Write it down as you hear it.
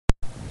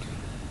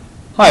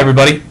Hi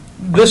everybody.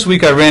 This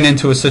week I ran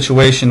into a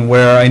situation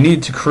where I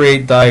need to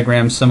create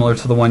diagrams similar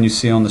to the one you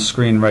see on the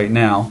screen right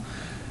now.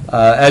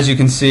 As you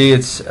can see,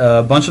 it's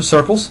a bunch of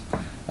circles.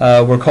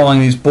 We're calling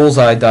these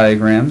bullseye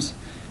diagrams,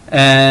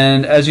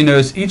 and as you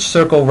notice, each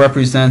circle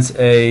represents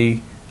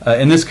in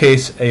this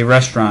case, a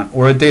restaurant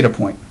or a data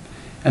point.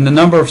 And the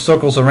number of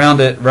circles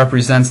around it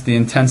represents the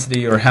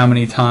intensity, or how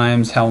many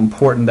times, how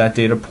important that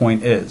data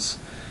point is.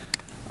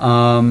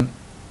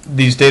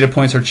 These data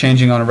points are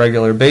changing on a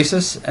regular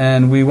basis,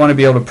 and we want to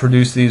be able to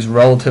produce these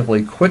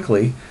relatively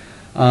quickly.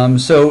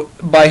 So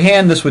by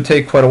hand this would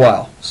take quite a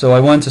while. So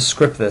I wanted to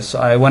script this.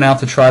 I went out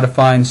to try to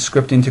find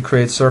scripting to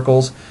create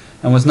circles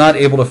and was not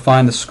able to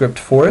find the script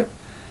for it.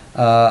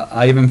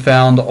 I even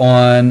found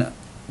on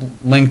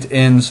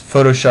LinkedIn's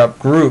Photoshop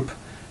group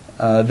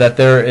that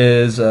there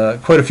is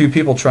quite a few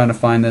people trying to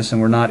find this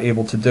and were not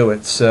able to do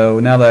it.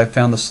 So now that I've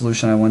found the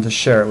solution, I want to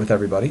share it with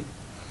everybody.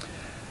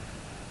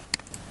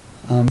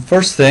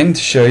 First thing to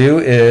show you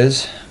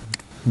is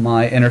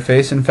my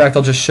interface. In fact,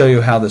 I'll just show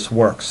you how this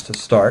works to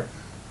start.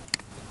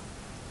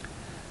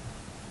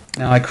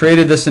 Now, I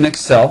created this in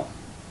Excel.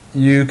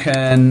 You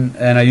can,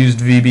 and I used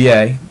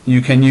VBA.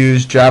 You can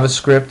use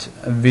JavaScript,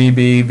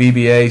 VB,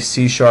 VBA,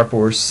 C#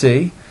 or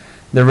C.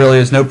 There really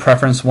is no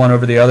preference one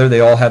over the other.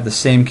 They all have the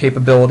same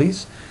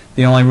capabilities.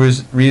 The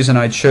only reason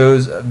I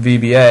chose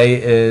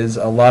VBA is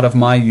a lot of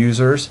my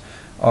users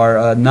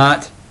are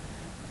not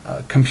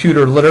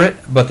computer literate,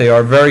 but they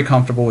are very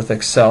comfortable with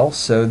Excel,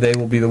 so they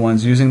will be the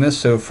ones using this.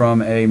 So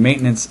from a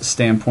maintenance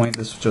standpoint,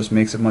 this just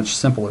makes it much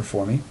simpler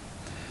for me.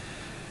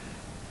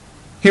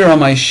 Here on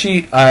my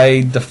sheet,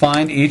 I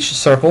defined each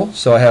circle,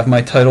 so I have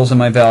my titles and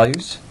my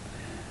values.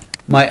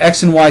 My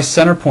X and Y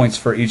center points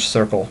for each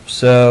circle.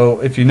 So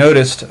if you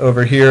noticed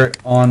over here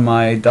on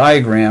my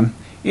diagram,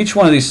 each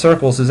one of these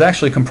circles is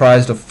actually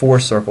comprised of 4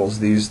 circles,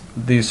 these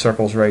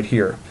circles right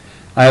here.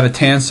 I have a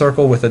tan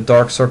circle with a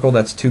dark circle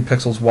that's 2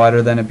 pixels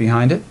wider than it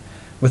behind it,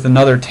 with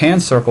another tan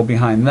circle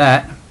behind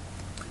that,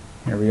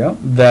 here we go,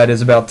 that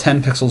is about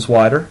 10 pixels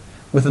wider,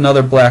 with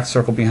another black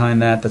circle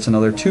behind that that's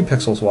another 2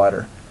 pixels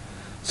wider.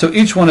 So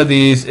each one of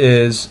these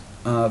is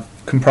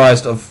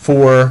comprised of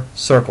 4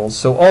 circles.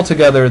 So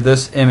altogether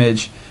this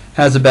image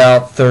has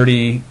about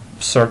 30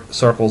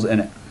 circles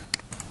in it.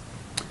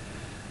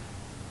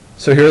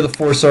 So here are the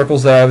 4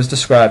 circles that I was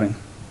describing.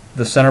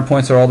 The center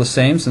points are all the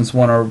same since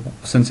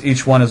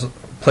each one is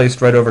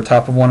placed right over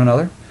top of one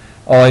another.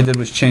 All I did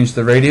was change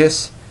the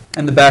radius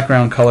and the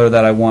background color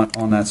that I want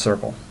on that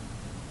circle.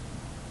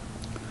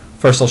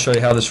 First I'll show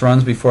you how this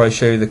runs before I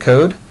show you the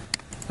code.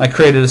 I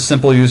created a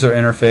simple user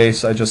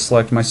interface. I just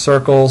select my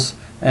circles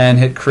and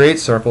hit create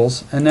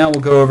circles, and now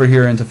we'll go over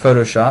here into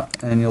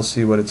Photoshop and you'll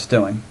see what it's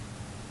doing.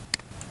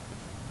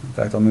 In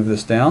fact, I'll move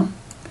this down.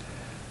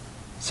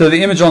 So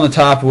the image on the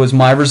top was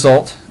my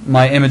result.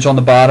 My image on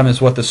the bottom is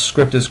what the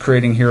script is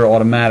creating here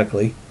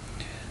automatically.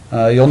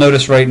 You'll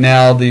notice right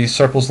now the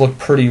circles look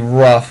pretty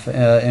rough.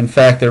 In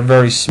fact, they're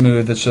very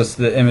smooth. It's just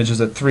the image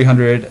is at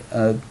 300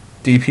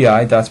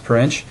 dpi, dots per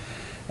inch.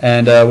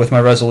 And with my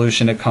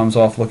resolution it comes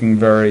off looking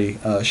very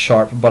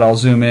sharp, but I'll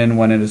zoom in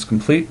when it is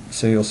complete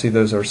so you'll see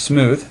those are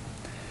smooth.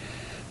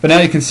 But now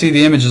you can see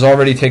the image is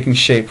already taking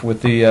shape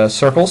with the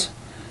circles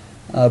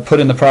put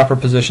in the proper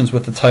positions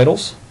with the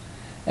titles.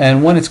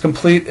 And when it's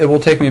complete, it will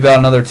take me about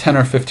another 10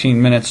 or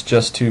 15 minutes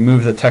just to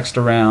move the text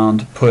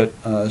around, put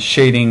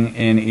shading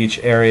in each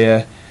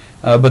area,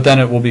 but then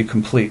it will be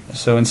complete.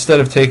 So instead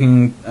of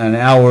taking an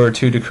hour or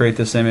 2 to create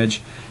this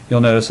image,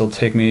 you'll notice it'll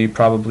take me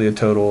probably a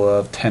total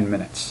of 10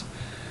 minutes.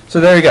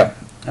 So there you go.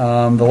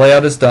 The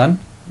layout is done.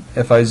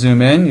 If I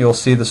zoom in, you'll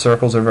see the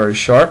circles are very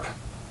sharp,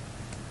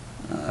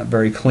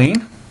 very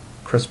clean,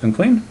 crisp and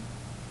clean.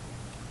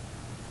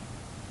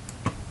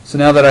 So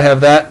now that I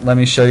have that, let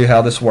me show you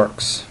how this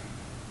works.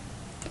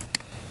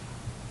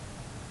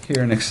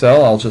 Here in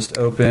Excel, I'll just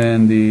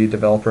open the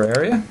developer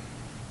area,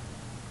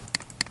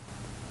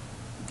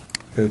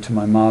 go to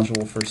my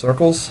module for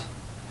circles,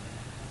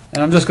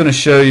 and I'm just going to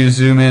show you,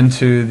 zoom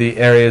into the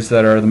areas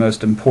that are the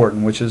most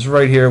important, which is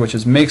right here, which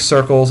is make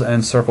circles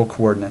and circle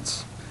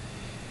coordinates.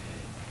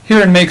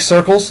 Here in make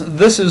circles,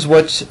 this is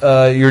what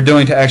you're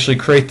doing to actually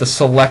create the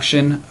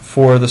selection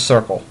for the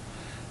circle.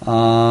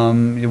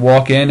 You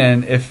walk in,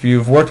 and if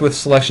you've worked with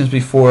selections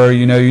before,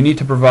 you know you need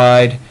to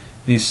provide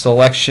the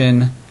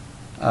selection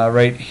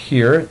right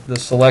here, the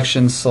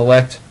selection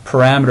select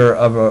parameter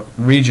of a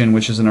region,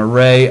 which is an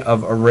array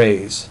of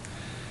arrays.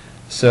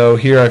 So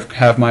here I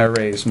have my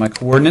arrays, my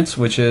coordinates,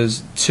 which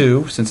is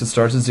 2, since it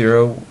starts at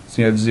 0,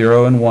 so you have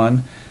 0 and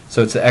 1,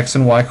 so it's the X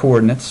and Y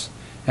coordinates.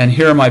 And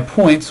here are my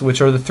points,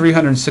 which are the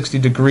 360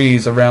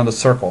 degrees around the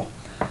circle.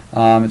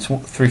 It's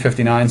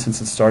 359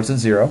 since it starts at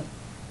 0.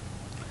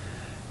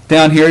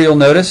 Down here you'll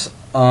notice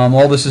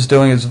all this is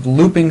doing is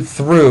looping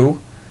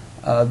through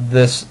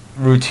this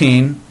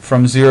routine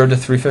from 0 to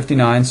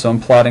 359, so I'm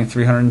plotting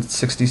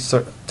 360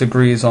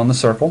 degrees on the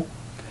circle.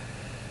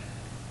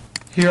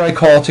 Here I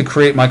call to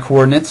create my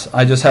coordinates.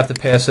 I just have to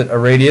pass it a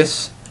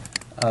radius,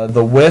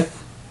 the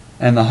width,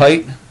 and the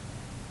height,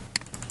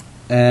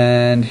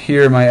 and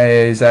here my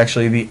AA is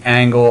actually the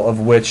angle of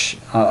which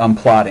I'm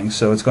plotting.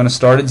 So it's going to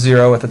start at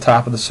 0 at the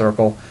top of the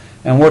circle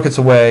and work its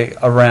way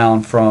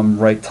around from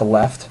right to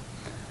left.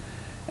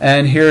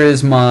 And here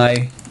is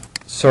my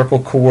circle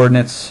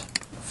coordinates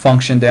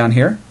function down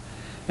here.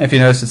 And if you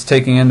notice, it's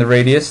taking in the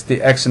radius,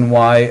 the x and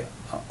y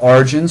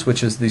origins,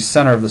 which is the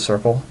center of the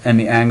circle, and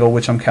the angle,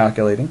 which I'm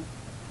calculating.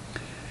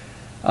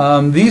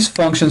 These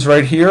functions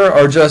right here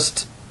are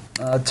just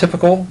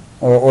typical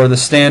or the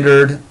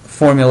standard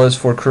formulas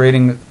for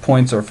creating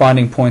points or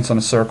finding points on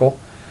a circle.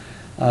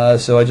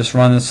 So I just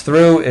run this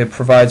through. It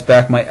provides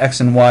back my x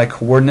and y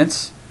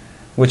coordinates,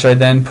 which I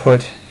then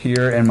put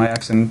here in my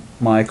x and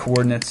y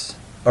coordinates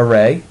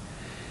array.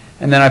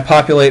 And then I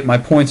populate my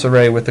points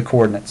array with the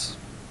coordinates.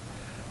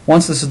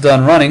 Once this is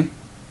done running,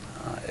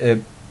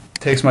 it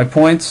takes my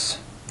points,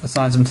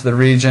 assigns them to the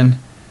region,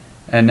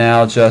 and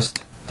now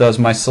just does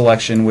my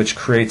selection, which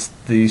creates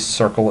the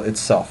circle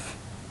itself.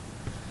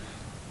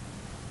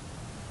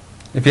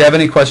 If you have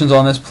any questions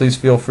on this, please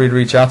feel free to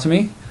reach out to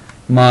me.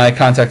 My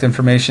contact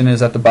information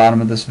is at the bottom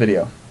of this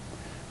video.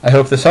 I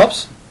hope this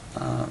helps.